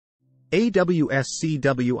AWS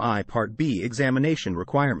CWI Part B Examination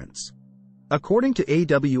Requirements. According to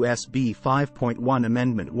AWS B5.1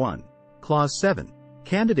 Amendment 1, Clause 7,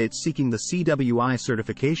 candidates seeking the CWI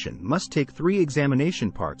certification must take 3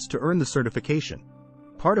 examination parts to earn the certification: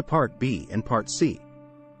 Part A, Part B, and Part C.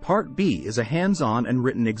 Part B is a hands-on and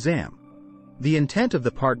written exam. The intent of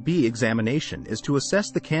the Part B examination is to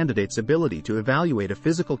assess the candidate's ability to evaluate a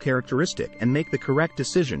physical characteristic and make the correct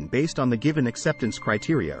decision based on the given acceptance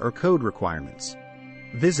criteria or code requirements.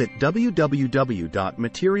 Visit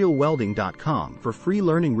www.materialwelding.com for free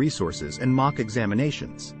learning resources and mock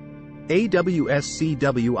examinations. AWS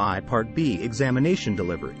CWI Part B Examination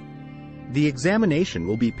Delivery. The examination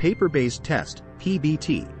will be paper-based test,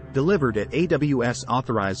 PBT, delivered at AWS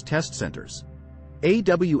authorized test centers.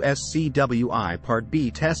 AWS CWI Part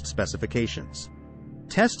B Test Specifications.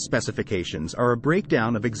 Test specifications are a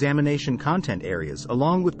breakdown of examination content areas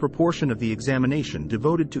along with proportion of the examination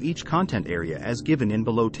devoted to each content area as given in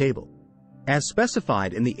below table. As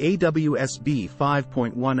specified in the AWS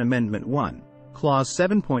B5.1 Amendment 1, Clause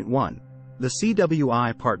 7.1, the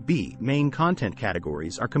CWI Part B main content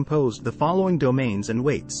categories are composed of the following domains and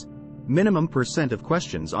weights: minimum % of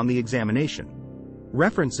questions on the examination.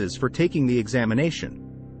 References for taking the examination.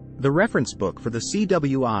 The reference book for the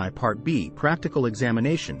CWI Part B practical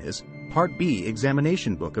examination is Part B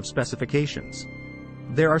Examination Book of Specifications.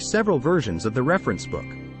 There are several versions of the reference book.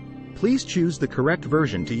 Please choose the correct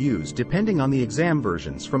version to use depending on the exam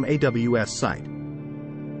versions from AWS site.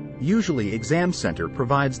 Usually Exam Center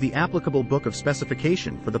provides the applicable book of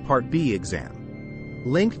specification for the Part B exam.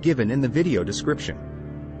 Link given in the video description.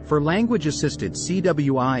 For language-assisted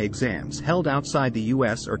CWI exams held outside the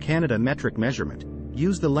US or Canada metric measurement,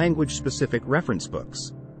 use the language-specific reference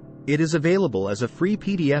books. It is available as a free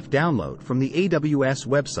PDF download from the AWS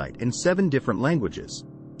website in 7 different languages: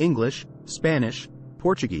 English, Spanish,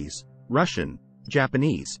 Portuguese, Russian,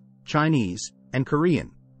 Japanese, Chinese, and Korean.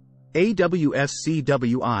 AWS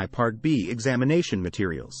CWI Part B Examination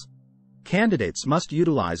Materials. Candidates must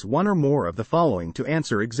utilize one or more of the following to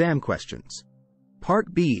answer exam questions: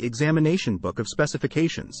 Part B Examination Book of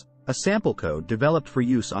Specifications, a sample code developed for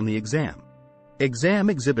use on the exam. Exam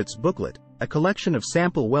Exhibits Booklet, a collection of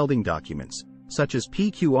sample welding documents, such as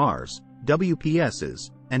PQRs,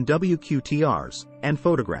 WPSs, and WQTRs, and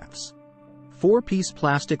photographs. 4-piece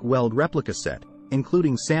plastic weld replica set,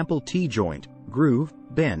 including sample T-joint, groove,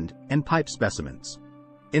 bend, and pipe specimens.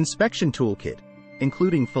 Inspection Toolkit,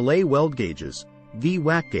 including fillet weld gauges,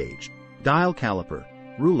 V-whack gauge, dial caliper,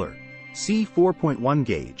 ruler, C4.1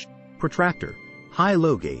 gauge, protractor,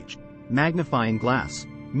 high-low gauge, magnifying glass,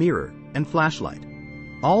 mirror, and flashlight.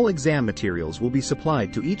 All exam materials will be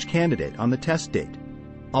supplied to each candidate on the test date.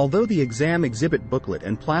 Although the exam exhibit booklet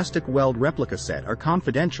and plastic weld replica set are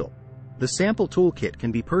confidential, the sample toolkit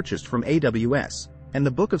can be purchased from AWS, and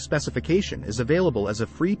the book of specification is available as a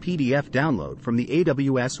free PDF download from the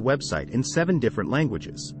AWS website in 7 different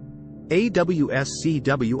languages. AWS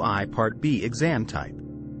CWI Part B Exam Type.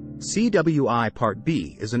 CWI Part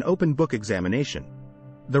B is an open book examination.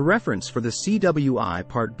 The reference for the CWI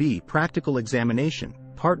Part B Practical Examination,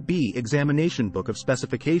 Part B Examination Book of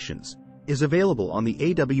Specifications, is available on the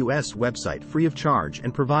AWS website free of charge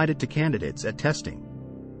and provided to candidates at testing.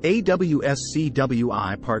 AWS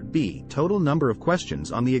CWI Part B Total number of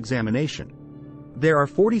questions on the examination. There are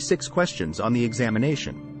 46 questions on the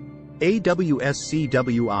examination. AWS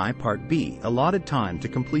CWI Part B Allotted time to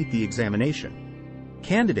complete the examination.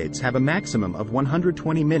 Candidates have a maximum of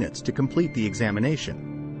 120 minutes to complete the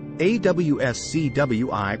examination. AWS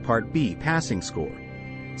CWI Part B Passing Score.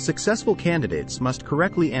 Successful candidates must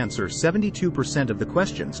correctly answer 72% of the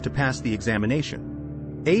questions to pass the examination.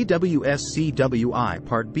 AWS CWI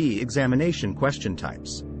Part B Examination Question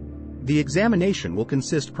Types. The examination will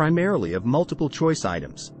consist primarily of multiple choice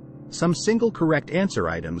items. Some single correct answer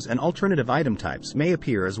items and alternative item types may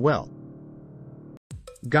appear as well.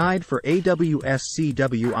 Guide for AWS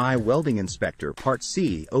CWI Welding Inspector Part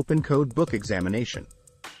C Open Code Book Examination.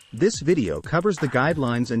 This video covers the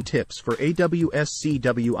guidelines and tips for AWS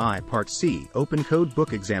CWI Part C Open Code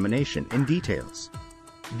Book Examination in details.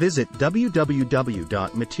 Visit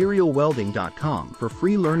www.materialwelding.com for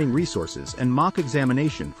free learning resources and mock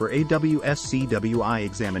examination for AWS CWI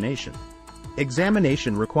examination.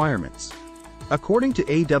 Examination Requirements. According to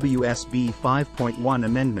AWS B5.1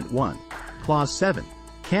 Amendment 1, Clause 7,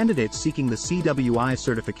 candidates seeking the CWI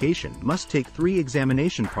certification must take 3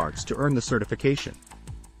 examination parts to earn the certification.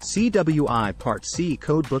 CWI Part C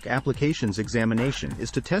Codebook Applications Examination is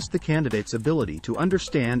to test the candidate's ability to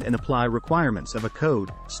understand and apply requirements of a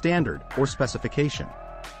code, standard, or specification.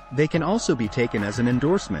 They can also be taken as an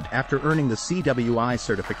endorsement after earning the CWI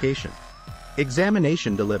certification.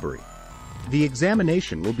 Examination delivery. The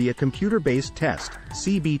examination will be a computer-based test,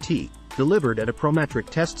 CBT, delivered at a Prometric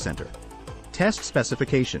test center. Test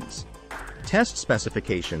specifications. Test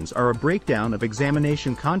specifications are a breakdown of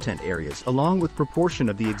examination content areas along with proportion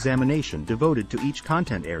of the examination devoted to each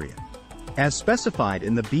content area. As specified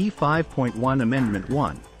in the B5.1 Amendment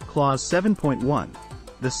 1, Clause 7.1,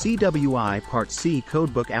 the CWI Part C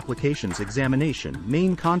Codebook Applications Examination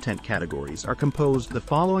main content categories are composed of the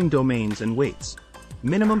following domains and weights.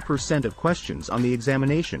 Minimum % of questions on the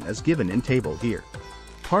examination as given in table here.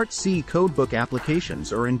 Part C Codebook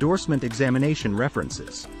Applications or Endorsement Examination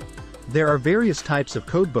References. There are various types of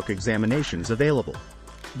codebook examinations available.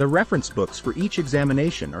 The reference books for each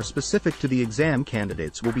examination are specific to the exam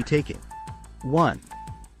candidates will be taking. 1.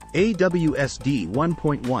 AWS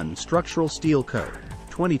D1.1 Structural Steel Code,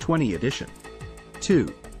 2020 edition.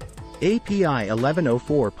 2. API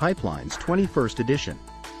 1104 Pipelines 21st edition.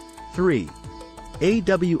 3.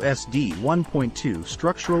 AWS D1.2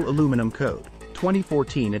 Structural Aluminum Code,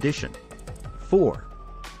 2014 edition. 4.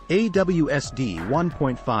 AWS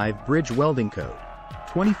D1.5 Bridge Welding Code,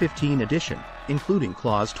 2015 edition, including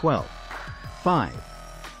Clause 12. 5.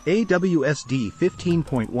 AWS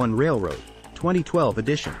D15.1 Railroad, 2012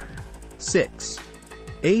 edition. 6.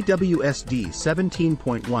 AWS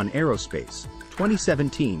D17.1 Aerospace,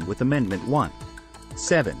 2017 with Amendment 1.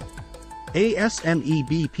 7. ASME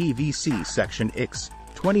BPVC Section X,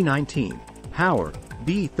 2019, Power,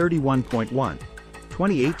 B31.1,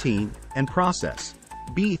 2018, and Process,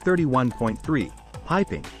 B31.3,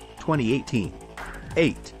 Piping, 2018.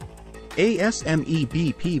 8. ASME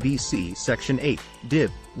BPVC Section 8,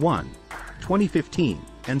 Div. 1, 2015,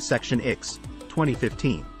 and Section X,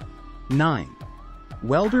 2015. 9.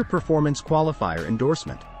 Welder Performance Qualifier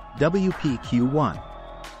Endorsement, WPQ1.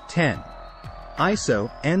 10.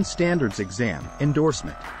 ISO N Standards Exam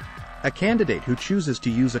Endorsement. A candidate who chooses to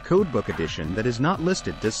use a codebook edition that is not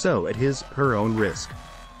listed does so at his/her own risk.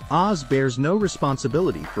 AWS bears no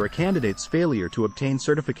responsibility for a candidate's failure to obtain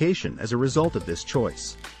certification as a result of this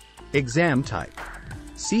choice. Exam type.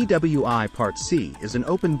 CWI Part C is an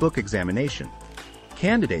open book examination.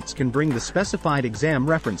 Candidates can bring the specified exam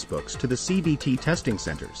reference books to the CBT testing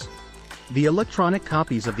centers. The electronic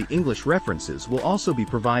copies of the English references will also be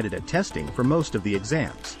provided at testing for most of the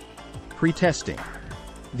exams. Pre-testing.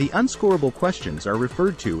 The unscorable questions are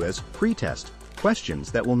referred to as pre-test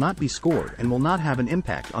questions that will not be scored and will not have an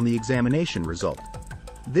impact on the examination result.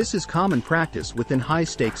 This is common practice within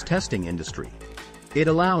high-stakes testing industry. It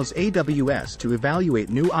allows AWS to evaluate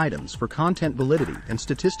new items for content validity and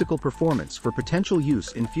statistical performance for potential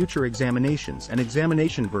use in future examinations and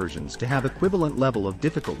examination versions to have equivalent level of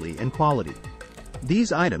difficulty and quality.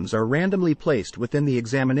 These items are randomly placed within the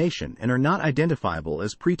examination and are not identifiable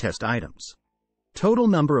as pretest items. Total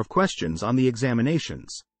number of questions on the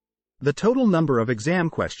examinations. The total number of exam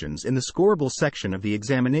questions in the scorable section of the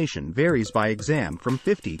examination varies by exam from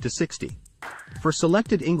 50 to 60. For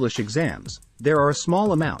selected English exams, there are a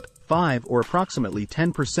small amount, 5 or approximately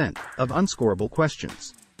 10%, of unscorable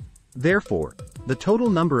questions. Therefore, the total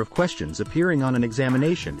number of questions appearing on an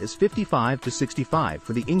examination is 55 to 65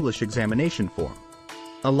 for the English examination form.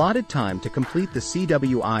 Allotted time to complete the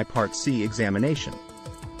CWI Part C examination.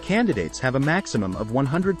 Candidates have a maximum of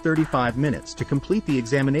 135 minutes to complete the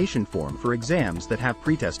examination form for exams that have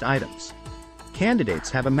pretest items. Candidates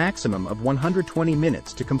have a maximum of 120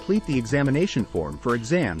 minutes to complete the examination form for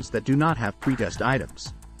exams that do not have pretest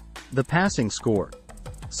items. The passing score.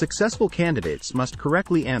 Successful candidates must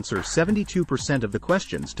correctly answer 72% of the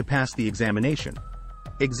questions to pass the examination.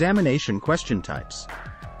 Examination question types.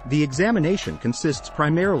 The examination consists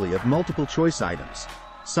primarily of multiple choice items.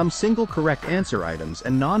 Some single correct answer items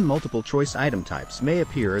and non-multiple choice item types may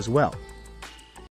appear as well.